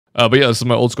But yeah, this is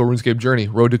my old school RuneScape journey.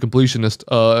 Road to completionist.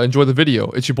 Enjoy the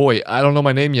video. It's your boy. I don't know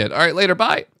my name yet. All right, later.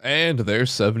 Bye. And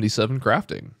there's 77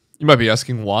 crafting. You might be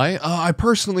asking why. I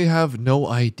personally have no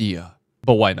idea.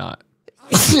 But why not?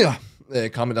 Yeah.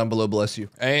 Comment down below, bless you.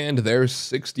 And there's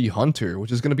 60 Hunter,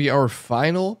 which is going to be our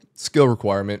final skill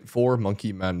requirement for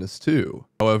Monkey Madness 2.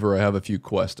 However, I have a few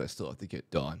quests I still have to get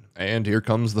done. And here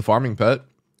comes the farming pet.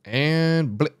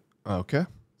 And blip. Okay.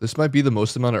 This might be the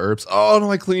most amount of herbs. Oh,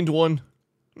 no, I cleaned one.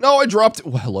 No, I dropped it.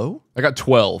 Well, hello? I got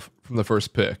 12 from the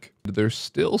first pick. There's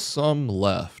still some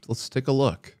left. Let's take a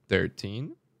look.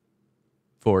 13.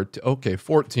 14. Okay,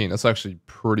 14. That's actually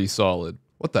pretty solid.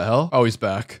 What the hell? Oh, he's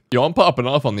back. Yo, I'm popping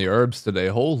off on the herbs today.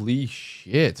 Holy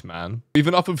shit, man.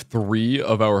 Even off of 3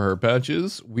 of our herb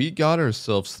patches, we got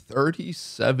ourselves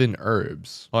 37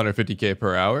 herbs. 150k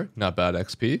per hour. Not bad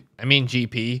XP. I mean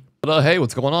GP. But hey,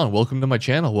 what's going on? Welcome to my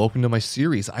channel. Welcome to my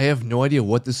series. I have no idea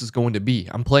what this is going to be.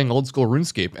 I'm playing Old School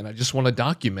RuneScape, and I just want to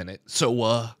document it. So,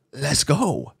 let's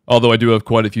go. Although I do have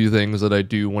quite a few things that I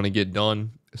do want to get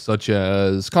done, such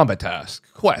as combat tasks,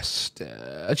 quests,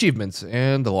 achievements,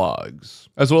 and the logs,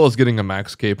 as well as getting a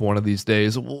max cape one of these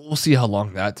days. We'll see how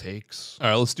long that takes. All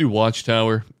right, let's do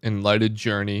Watchtower, Enlightened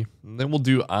Journey, and then we'll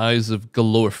do Eyes of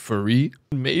Galore.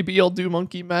 Maybe I'll do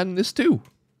Monkey Madness too.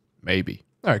 Maybe.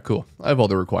 All right, cool. I have all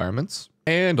the requirements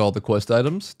and all the quest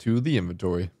items to the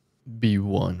inventory. Be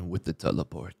one with the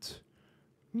teleport.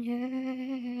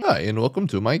 Yeah. Hi, and welcome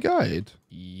to my guide.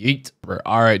 Yeet.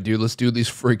 All right, dude, let's do these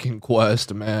freaking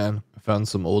quests, man. I found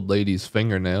some old lady's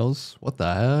fingernails. What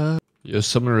the heck? Yeah,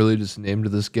 someone really just named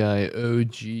this guy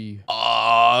OG.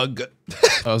 Ugh.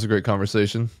 That was a great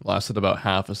conversation. Lasted about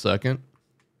half a second.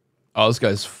 Oh, this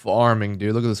guy's farming,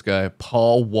 dude. Look at this guy.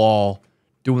 Paul Wall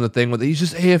doing the thing with it. He's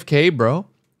just AFK, bro.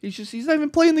 He's not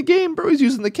even playing the game, bro. He's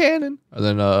using the cannon. And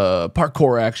then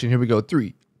parkour action. Here we go.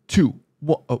 3, 2,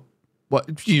 1. Oh. What?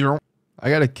 I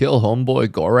gotta kill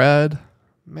homeboy Gorad?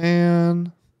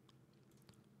 Man.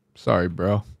 Sorry,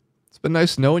 bro. It's been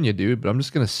nice knowing you, dude, but I'm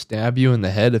just gonna stab you in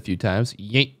the head a few times.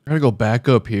 Yeet. I gotta go back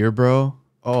up here, bro.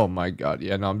 Oh my god.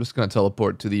 Yeah, no, I'm just gonna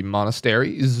teleport to the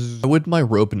monasteries. Why would my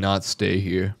rope not stay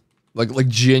here? Like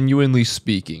genuinely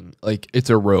speaking. Like,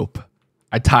 it's a rope.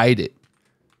 I tied it.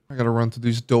 I gotta run through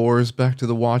these doors back to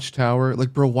the watchtower.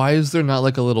 Like, bro, why is there not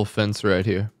like a little fence right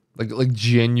here? Like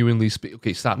genuinely speak.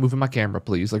 Okay, stop moving my camera,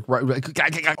 please. Like, right.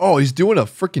 Oh, he's doing a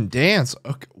freaking dance.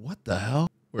 Okay, what the hell?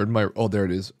 Where'd my? Oh, there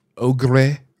it is.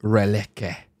 Ogre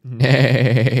releke.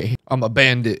 Nay, I'm a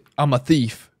bandit. I'm a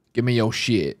thief. Give me your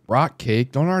shit. Rock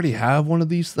cake. Don't I already have one of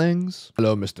these things?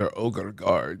 Hello, Mr. Ogre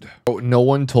Guard. Oh, no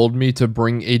one told me to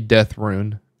bring a death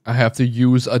rune. I have to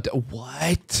use a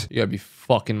what? You gotta be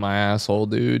fucking my asshole,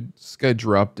 dude. This guy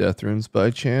dropped death runes by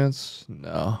chance?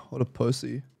 No, what a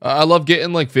pussy. I love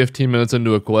getting like 15 minutes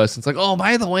into a quest. It's like, oh,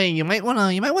 by the way, you might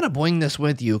wanna bring this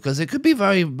with you because it could be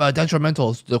very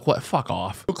detrimental to the quest. Fuck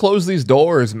off. Who closed these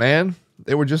doors, man?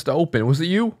 They were just open. Was it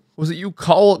you? Was it you,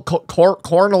 Colonel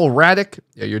Radic?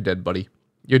 Yeah, you're dead, buddy.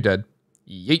 You're dead.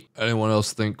 Yeet. Anyone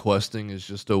else think questing is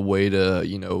just a way to,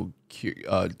 you know,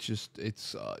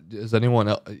 does anyone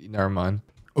else? Never mind.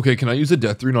 Okay, can I use a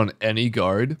death rune on any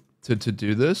guard to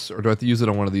do this? Or do I have to use it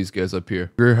on one of these guys up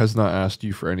here? Greer has not asked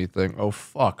you for anything. Oh,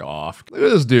 fuck off. Look at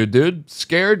this dude.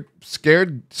 Scared,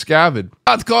 scavid.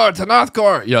 Northcore to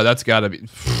Northcore. Yeah, that's gotta be.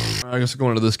 I guess I'm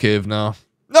going to this cave now.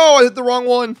 No, I hit the wrong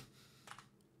one.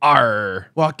 Arr.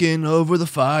 Walking over the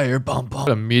fire. Bum, bum.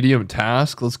 A medium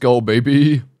task. Let's go,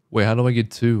 baby. Wait, how do I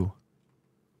get 2?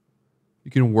 You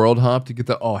can world hop to get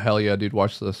the... Oh, hell yeah, dude.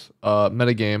 Watch this.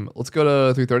 Metagame. Let's go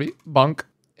to 330. Bonk.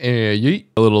 And yeet.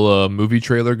 A little movie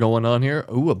trailer going on here.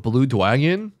 Ooh, a blue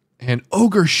dragon. And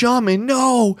Ogre Shaman.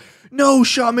 No! No,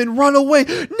 Shaman, run away!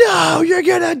 No, you're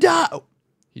gonna die! Oh,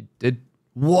 he did...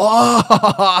 Whoa!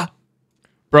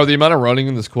 Bro, the amount of running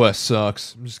in this quest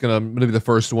sucks. I'm gonna be the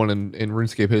first one in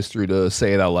RuneScape history to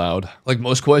say it out loud. Like,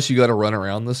 most quests, you gotta run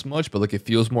around this much, but, like, it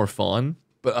feels more fun.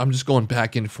 But I'm just going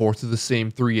back and forth to the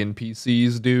same 3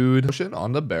 NPCs, dude. Potion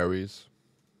on the berries.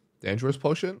 Dangerous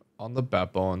potion on the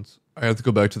bat bones. I have to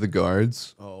go back to the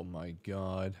guards. Oh my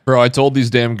god. Bro, I told these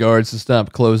damn guards to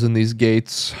stop closing these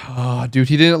gates. Oh, dude,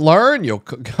 he didn't learn. Yo,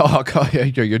 oh, god,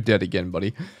 you're dead again,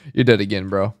 buddy. You're dead again,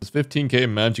 bro. It's 15k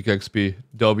magic XP.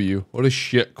 W. What a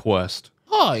shit quest.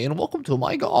 Hi, and welcome to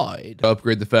my guide.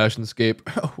 Upgrade the fashionscape.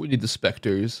 Oh, we need the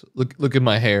specters. Look at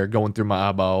my hair going through my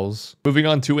eyeballs. Moving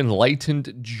on to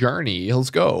Enlightened Journey. Let's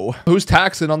go. Who's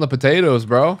taxing on the potatoes,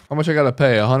 bro? How much I gotta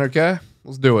pay? 100k?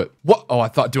 Let's do it. What? Oh, I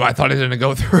thought it didn't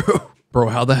go through. Bro,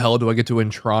 how the hell do I get to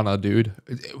Intrana, dude?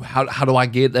 How do I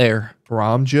get there?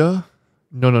 Ramja?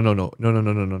 No.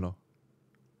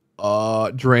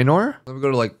 Draenor? Let me go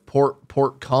to like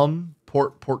Port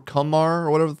Port Kumar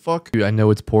or whatever the fuck. Dude, I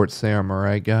know it's Port Sarum,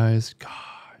 alright, guys? Gosh.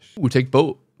 Ooh, take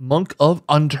boat. Monk of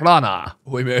Antrana.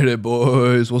 We made it,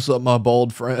 boys. What's up, my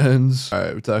bald friends?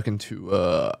 Alright, we're talking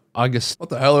to, August. What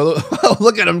the hell?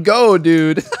 Look at him go,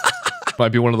 dude.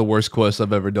 Might be one of the worst quests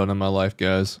I've ever done in my life,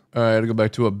 guys. Alright, I'll go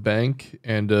back to a bank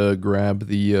and, grab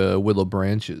the, willow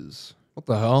branches. What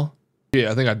the hell?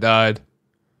 Yeah, I think I died.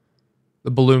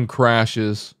 The balloon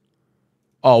crashes.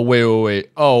 Oh, wait.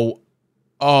 What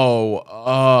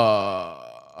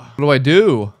do I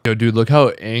do? Yo, dude, look how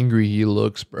angry he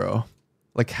looks, bro.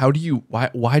 Like, how do you,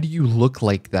 why do you look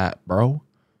like that, bro?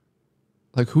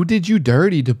 Like, who did you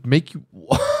dirty to make you?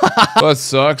 That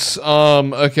sucks.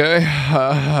 Okay.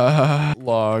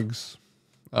 Logs.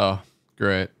 Oh,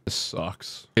 great. This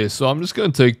sucks. Okay, so I'm just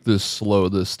gonna take this slow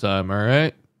this time,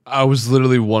 alright? I was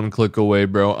literally one click away,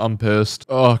 bro. I'm pissed.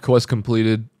 Oh, quest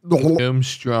completed.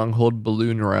 Stronghold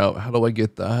balloon route. How do I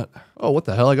get that? Oh, what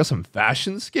the hell? I got some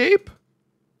fashionscape?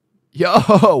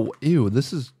 Yo, ew,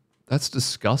 that's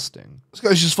disgusting. This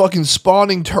guy's just fucking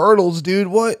spawning turtles, dude.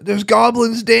 What? There's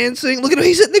goblins dancing. Look at him.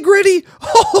 He's hitting the gritty.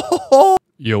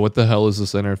 Yo, what the hell is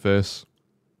this interface?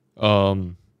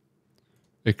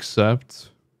 Accept.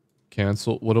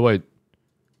 Cancel. What do I...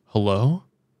 Hello?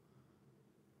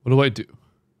 What do I do?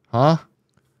 Huh?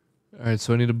 Alright,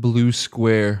 so I need a blue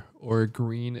square or a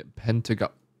green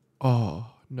pentagon. Oh,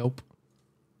 nope.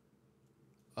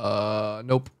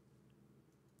 Nope.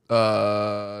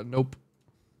 Nope.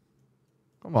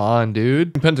 Come on,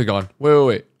 dude. Pentagon.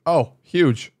 Wait. Oh,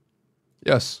 huge.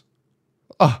 Yes.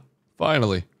 Ah,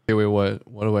 finally. Okay, wait,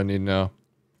 what do I need now?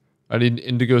 I need an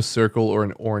indigo circle or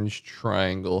an orange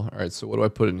triangle. Alright, so what do I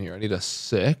put in here? I need a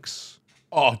 6.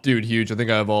 Oh, dude, huge. I think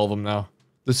I have all of them now.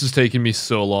 This is taking me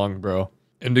so long, bro.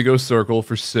 Indigo circle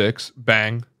for 6.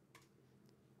 Bang.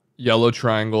 Yellow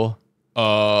triangle.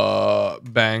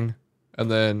 Bang. And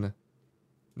then...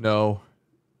 No.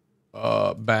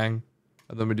 Bang.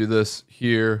 And then we do this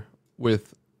here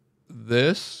with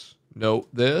this. No,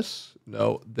 this.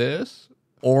 No, this.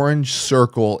 Orange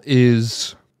circle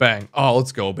is... Bang. Oh,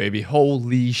 let's go, baby.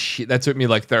 Holy shit. That took me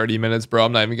like 30 minutes, bro.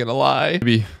 I'm not even gonna lie.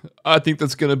 Maybe. I think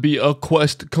that's gonna be a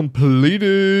quest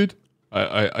completed.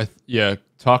 Yeah,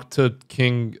 talk to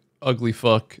King Ugly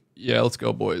Fuck. Yeah, let's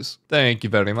go, boys. Thank you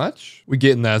very much. We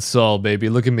getting that saw, baby.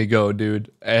 Look at me go, dude.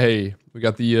 Hey, we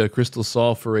got the crystal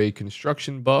saw for a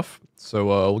construction buff. So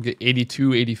we'll get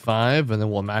 82, 85, and then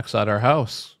we'll max out our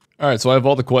house. All right, so I have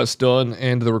all the quests done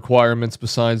and the requirements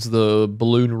besides the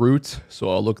balloon route. So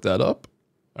I'll look that up.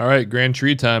 All right, grand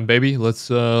tree time, baby. Let's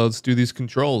do these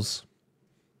controls.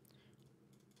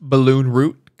 Balloon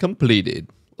route completed.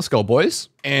 Let's go, boys.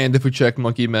 And if we check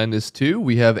Monkey Madness 2,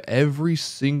 we have every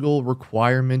single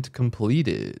requirement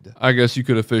completed. I guess you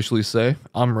could officially say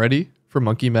I'm ready for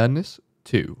Monkey Madness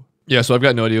 2. Yeah, so I've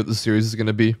got no idea what this series is going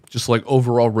to be. Just like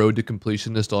overall road to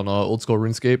completionist on Old School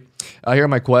Runescape. Here are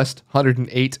my quests,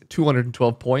 108,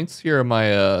 212 points. Here are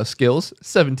my skills,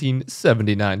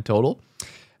 1779 total.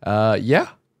 Yeah,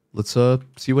 let's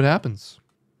see what happens.